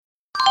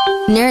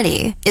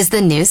Nerdy is the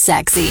new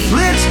sexy.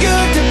 It's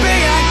good to be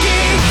a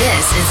geek.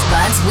 This is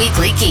Bud's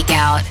Weekly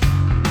Geek-out.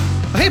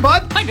 Hey,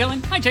 Bud. Hi,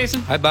 Dylan. Hi,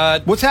 Jason. Hi,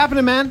 Bud. What's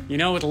happening, man? You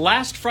know, with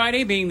last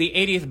Friday being the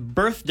 80th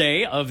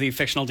birthday of the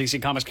fictional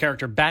DC Comics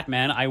character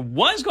Batman, I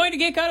was going to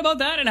geek out about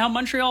that and how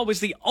Montreal was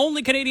the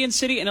only Canadian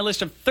city in a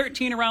list of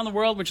 13 around the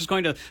world which is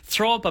going to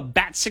throw up a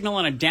bat signal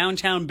on a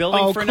downtown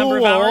building for a number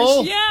of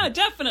hours. Yeah,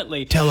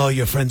 definitely. Tell all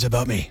your friends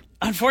about me.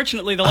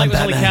 Unfortunately, the light was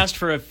only Batman. cast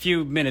for a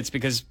few minutes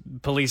because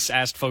police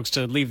asked folks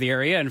to leave the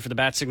area and for the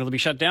bat signal to be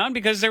shut down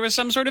because there was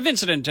some sort of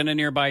incident in a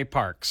nearby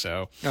park.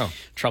 So,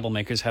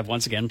 troublemakers have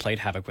once again played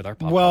havoc with our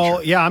pop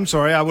culture. Yeah, I'm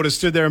sorry. I would have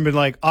stood there and been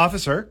like,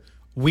 officer,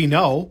 we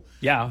know.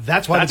 Yeah.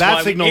 That's why the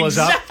bat signal is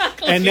up.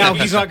 And now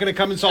he's not going to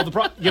come and solve the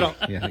problem.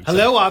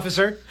 Hello,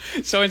 officer.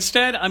 So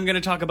instead, I'm going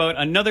to talk about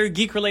another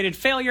geek-related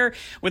failure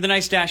with a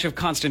nice dash of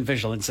constant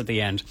vigilance at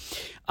the end.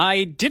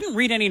 I didn't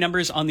read any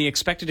numbers on the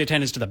expected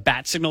attendance to the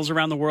bat signals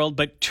around the world,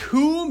 but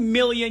 2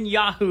 million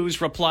yahoos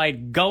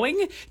replied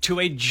going to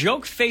a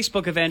joke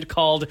Facebook event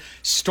called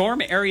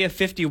Storm Area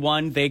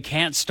 51, They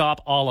Can't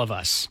Stop All of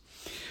Us.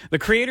 The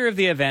creator of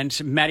the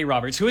event, Matty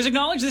Roberts, who has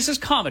acknowledged this is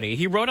comedy,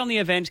 he wrote on the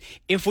event,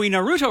 "If we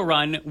Naruto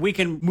run, we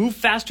can move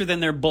faster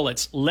than their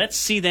bullets. Let's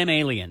see them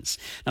aliens."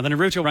 Now, the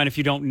Naruto run, if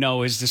you don't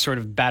know, is this sort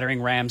of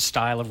battering ram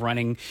style of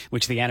running,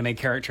 which the anime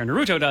character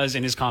Naruto does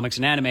in his comics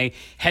and anime.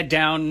 Head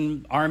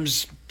down,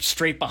 arms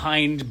straight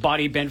behind,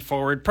 body bent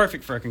forward,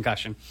 perfect for a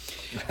concussion.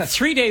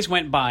 3 days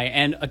went by,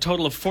 and a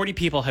total of 40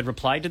 people had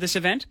replied to this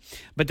event,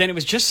 but then it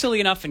was just silly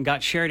enough and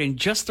got shared in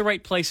just the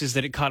right places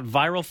that it caught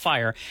viral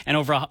fire, and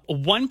over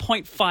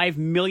 1.5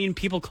 million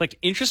people clicked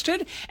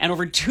interested, and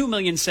over 2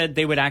 million said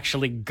they would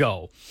actually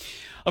go.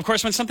 Of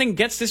course, when something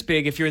gets this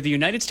big, if you're the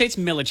United States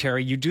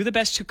military, you do the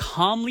best to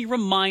calmly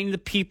remind the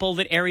people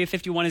that Area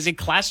 51 is a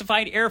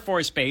classified Air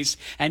Force base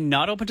and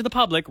not open to the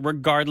public,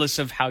 regardless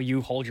of how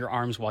you hold your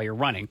arms while you're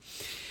running.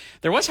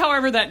 There was,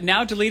 however, that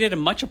now deleted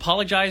and much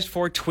apologized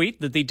for tweet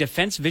that the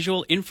Defense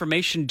Visual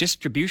Information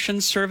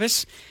Distribution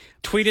Service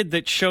tweeted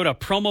that showed a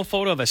promo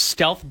photo of a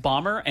stealth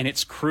bomber and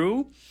its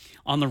crew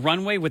on the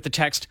runway with the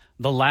text,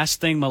 "The last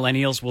thing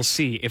millennials will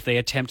see if they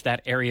attempt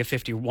that Area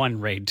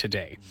 51 raid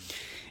today."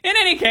 In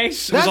any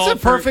case, That's a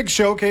perfect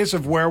showcase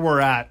of where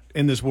we're at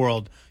in this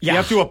world. Yeah. You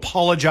have to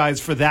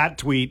apologize for that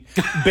tweet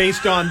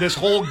based on this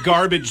whole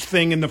garbage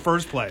thing in the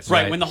first place.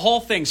 Right, when the whole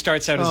thing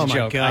starts out as Oh a my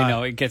joke. God. I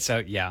know, it gets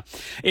out, yeah.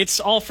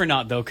 It's all for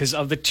naught, though, because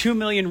of the 2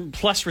 million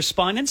plus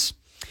respondents,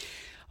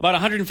 about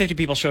 150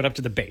 people showed up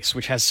to the base,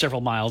 which has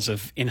several miles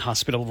of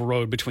inhospitable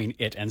road between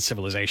it and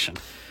civilization.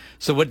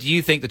 So what do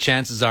you think the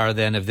chances are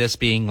then of this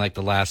being like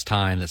the last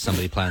time that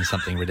somebody plans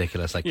something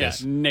ridiculous like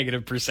this?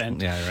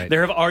 -%. Yeah, right. There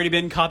have already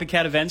been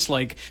copycat events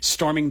like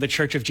storming the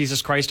Church of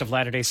Jesus Christ of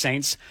Latter-day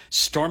Saints,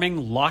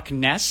 storming Loch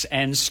Ness,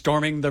 and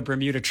storming the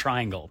Bermuda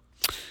Triangle.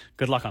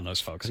 Good luck on those,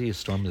 folks. How do you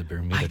storm the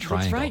Bermuda Triangle?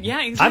 That's right,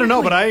 yeah, exactly. I don't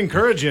know, but I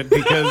encourage it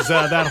because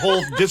that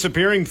whole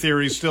disappearing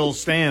theory still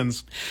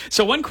stands.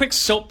 So one quick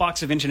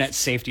soapbox of internet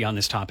safety on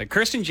this topic.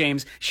 Kirsten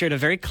James shared a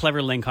very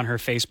clever link on her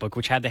Facebook,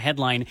 which had the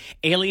headline,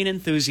 "Alien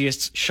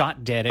Enthusiasts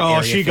Shot Dead at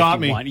Area 51." She got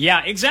me.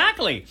 Yeah,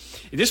 exactly.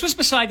 This was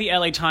beside the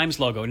LA Times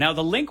logo. Now,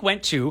 the link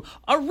went to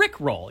a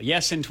Rickroll.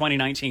 Yes, in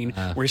 2019,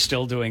 we're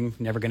still doing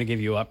Never Gonna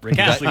Give You Up Rick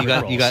Astley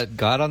Rickrolls. You got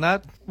God on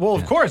that? Well,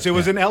 of course, it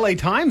was an LA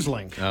Times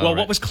link. Well,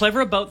 what was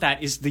clever about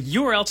that is the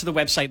URL to the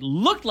website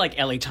looked like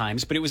LA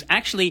Times, but it was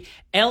actually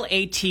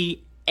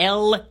LATLMES,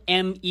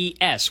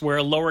 where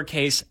a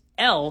lowercase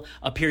L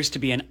appears to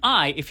be an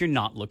I if you're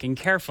not looking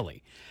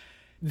carefully.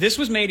 This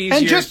was made easier.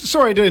 And just,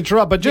 sorry to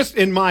interrupt, but just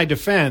in my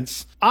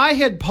defense, I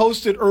had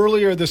posted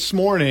earlier this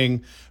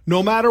morning,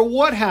 no matter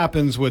what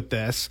happens with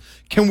this,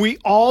 can we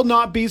all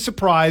not be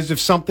surprised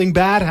if something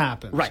bad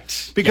happens?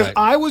 Right. Because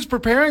Right. I was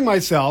preparing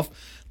myself.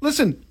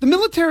 Listen, the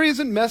military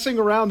isn't messing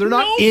around. They're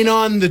not in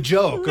on the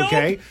joke,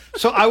 okay?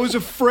 So I was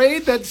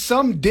afraid that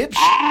some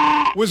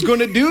dipshit was going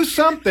to do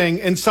something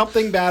and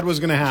something bad was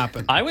going to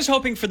happen. I was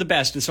hoping for the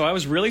best, and so I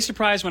was really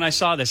surprised when I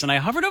saw this, and I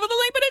hovered over the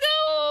link, but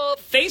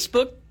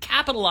Facebook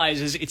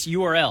capitalizes its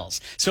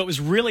URLs, so it was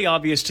really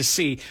obvious to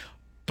see.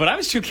 But I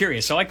was too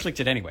curious, so I clicked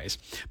it anyways.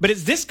 But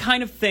it's this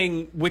kind of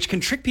thing which can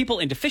trick people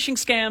into phishing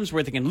scams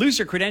where they can lose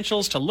their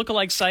credentials to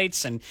lookalike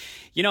sites. And,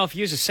 you know, if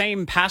you use the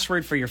same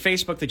password for your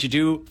Facebook that you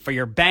do for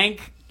your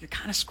bank, you're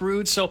kind of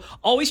screwed. So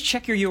always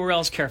check your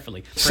URLs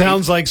carefully.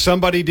 Sounds like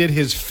somebody did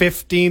his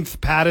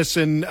 15th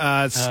Pattison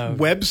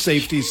web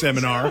safety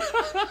seminar.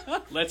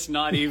 Let's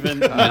not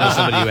even. I know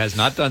somebody who has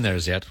not done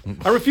theirs yet.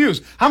 I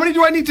refuse. How many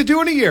do I need to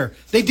do in a year?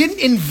 They didn't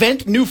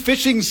invent new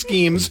phishing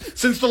schemes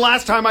since the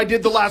last time I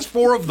did the last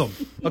 4 of them.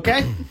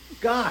 Okay?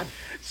 God.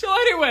 So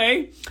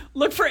anyway,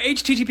 look for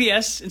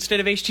HTTPS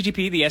instead of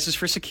HTTP. The S is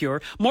for secure.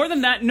 More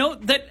than that,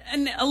 note that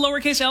a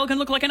lowercase L can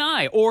look like an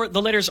I, or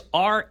the letters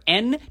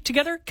RN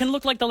together can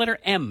look like the letter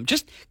M.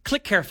 Just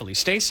click carefully.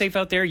 Stay safe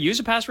out there. Use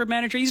a password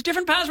manager. Use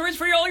different passwords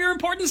for all your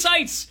important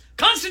sites.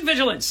 Constant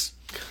vigilance.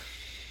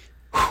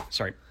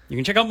 Sorry. You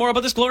can check out more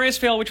about this glorious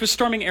fail, which was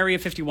storming Area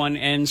 51,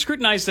 and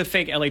scrutinize the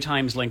fake LA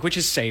Times link, which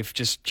is safe,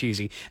 just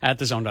cheesy, at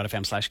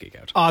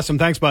thezone.fm/geekout. Awesome.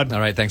 Thanks, bud. All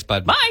right, thanks,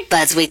 bud. Bye!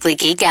 Bud's Weekly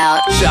Geek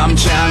Out.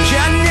 Sometimes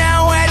you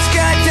know it's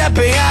good to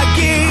be a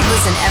geek.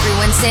 Listen every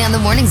Wednesday on the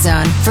Morning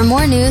Zone for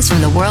more news from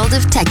the world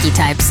of techie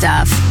type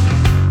stuff.